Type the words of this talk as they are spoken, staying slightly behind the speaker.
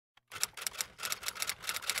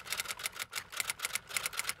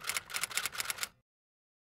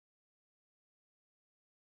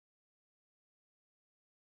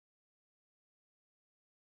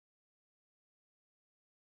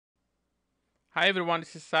Hi everyone,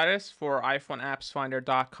 this is Cyrus for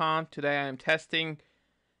iPhoneAppsFinder.com. Today I am testing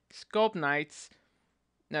scope nights.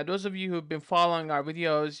 Now, those of you who've been following our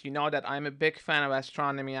videos, you know that I'm a big fan of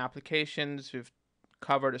astronomy applications. We've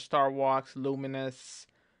covered the Star Walks, Luminous,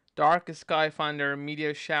 Dark Sky Finder,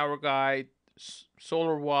 Meteor Shower Guide,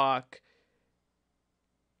 Solar Walk,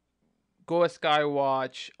 Go Sky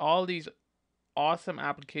Watch, all these awesome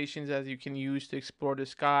applications that you can use to explore the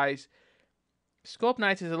skies. Scope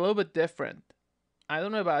nights is a little bit different. I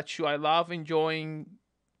don't know about you, I love enjoying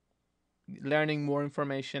learning more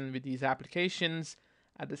information with these applications.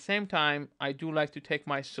 At the same time, I do like to take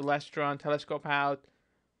my Celestron telescope out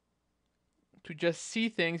to just see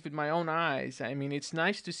things with my own eyes. I mean, it's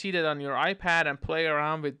nice to see that on your iPad and play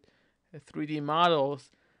around with 3D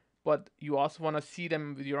models, but you also want to see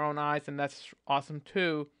them with your own eyes, and that's awesome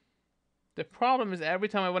too. The problem is every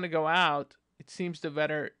time I want to go out, it seems the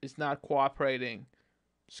weather is not cooperating.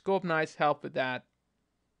 Scope nights help with that.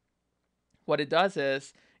 What it does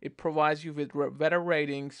is it provides you with weather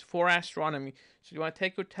ratings for astronomy. So you want to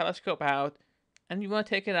take your telescope out, and you want to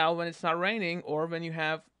take it out when it's not raining or when you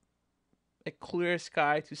have a clear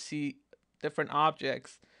sky to see different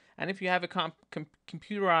objects. And if you have a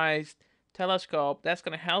computerized telescope, that's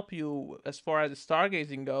going to help you as far as the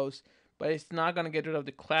stargazing goes, but it's not going to get rid of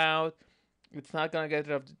the cloud. It's not going to get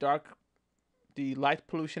rid of the light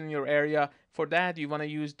pollution in your area. For that, you want to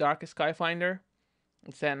use Dark Sky Finder.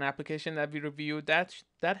 It's an application that we reviewed. That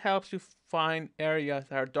helps you find areas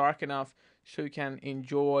that are dark enough so you can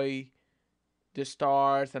enjoy the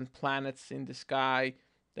stars and planets in the sky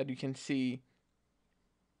that you can see.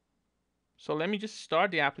 So let me just start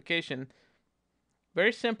the application.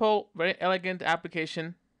 Very simple, very elegant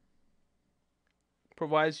application.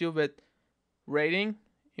 Provides you with rating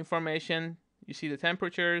information. You see the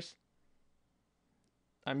temperatures.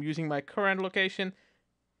 I'm using my current location.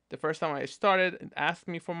 The first time I started, it asked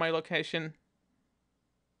me for my location.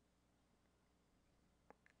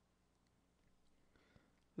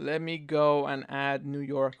 Let me go and add New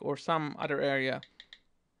York or some other area.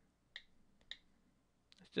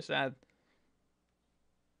 Let's just add.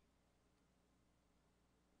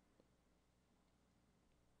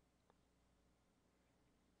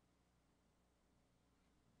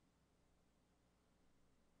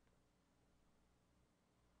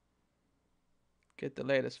 Get the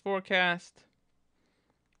latest forecast.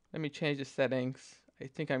 Let me change the settings. I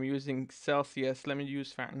think I'm using Celsius. Let me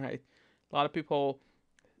use Fahrenheit. A lot of people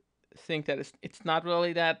think that it's not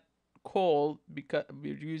really that cold because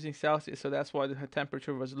we're using Celsius, so that's why the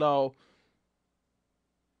temperature was low.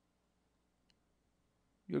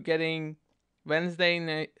 You're getting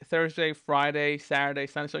Wednesday, Thursday, Friday, Saturday,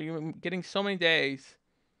 Sunday. So you're getting so many days.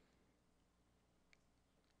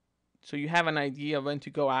 So you have an idea of when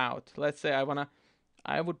to go out. Let's say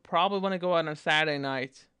I would probably want to go out on a Saturday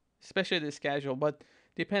night, especially the schedule, but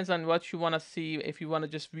depends on what you want to see. If you want to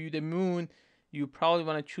just view the moon, you probably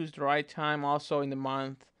want to choose the right time also in the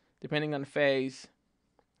month, depending on phase.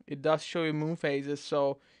 It does show you moon phases,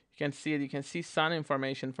 so you can see it. You can see sun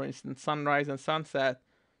information, for instance, sunrise and sunset.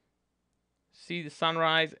 See the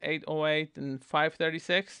sunrise 8:08 and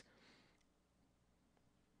 5:36.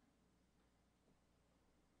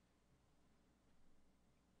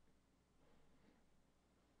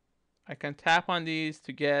 I can tap on these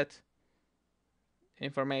to get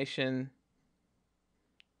information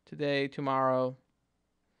today, tomorrow.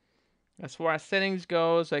 As far as settings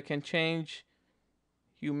goes, I can change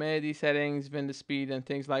humidity settings, wind speed, and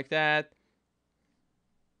things like that.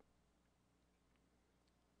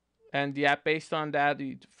 And the app, based on that,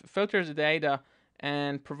 it filters the data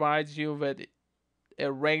and provides you with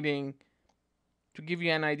a rating to give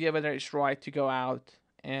you an idea whether it's right to go out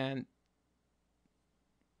and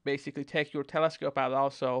basically take your telescope out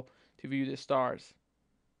also to view the stars.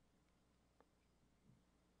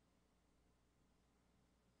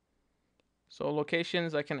 So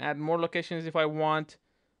locations, I can add more locations if I want.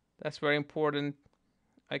 That's very important.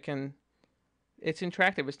 I can, it's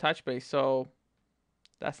interactive, it's touch based, so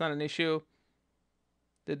that's not an issue.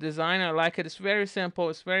 The design, I like it. It's very simple,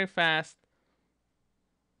 it's very fast.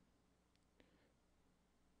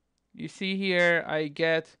 You see here, I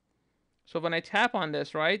get, so when I tap on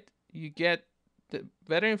this, right, you get the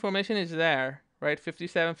weather information is there, right?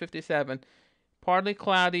 57, 57. Partly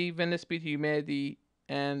cloudy, wind speed, humidity,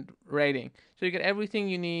 and rating. So you get everything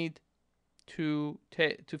you need to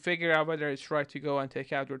figure out whether it's right to go and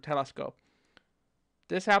take out your telescope.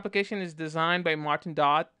 This application is designed by Martin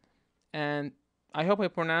Dodd, and I hope I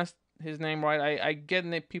pronounced his name right. I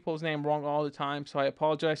get people's name wrong all the time, so I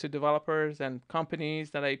apologize to developers and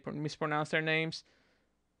companies that I mispronounce their names.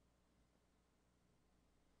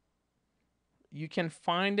 you can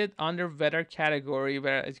find it under weather category,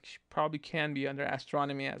 where it probably can be under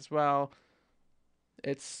astronomy as well.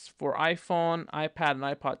 It's for iPhone, iPad, and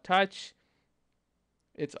iPod Touch.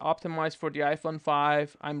 It's optimized for the iPhone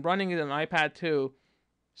 5. I'm running it on iPad too,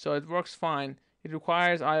 so it works fine. It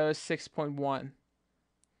requires iOS 6.1.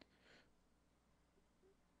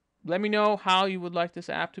 Let me know how you would like this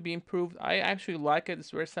app to be improved. I actually like it.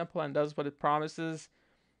 It's very simple and does what it promises.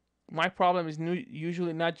 My problem is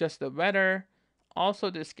usually not just the weather, also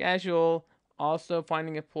the schedule, also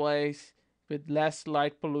finding a place with less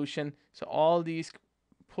light pollution. So all these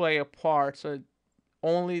play a part. So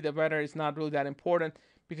only the weather is not really that important,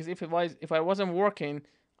 because if I wasn't working,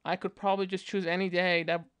 I could probably just choose any day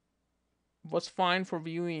that was fine for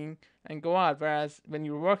viewing and go out. Whereas when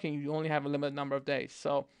you're working, you only have a limited number of days.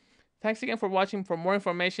 So thanks again for watching. For more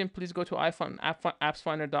information, please go to iPhone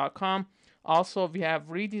appsfinder.com. Also, we have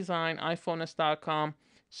redesigned iPhoneist.com.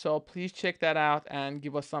 So please check that out and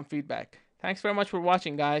give us some feedback. Thanks very much for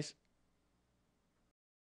watching, guys.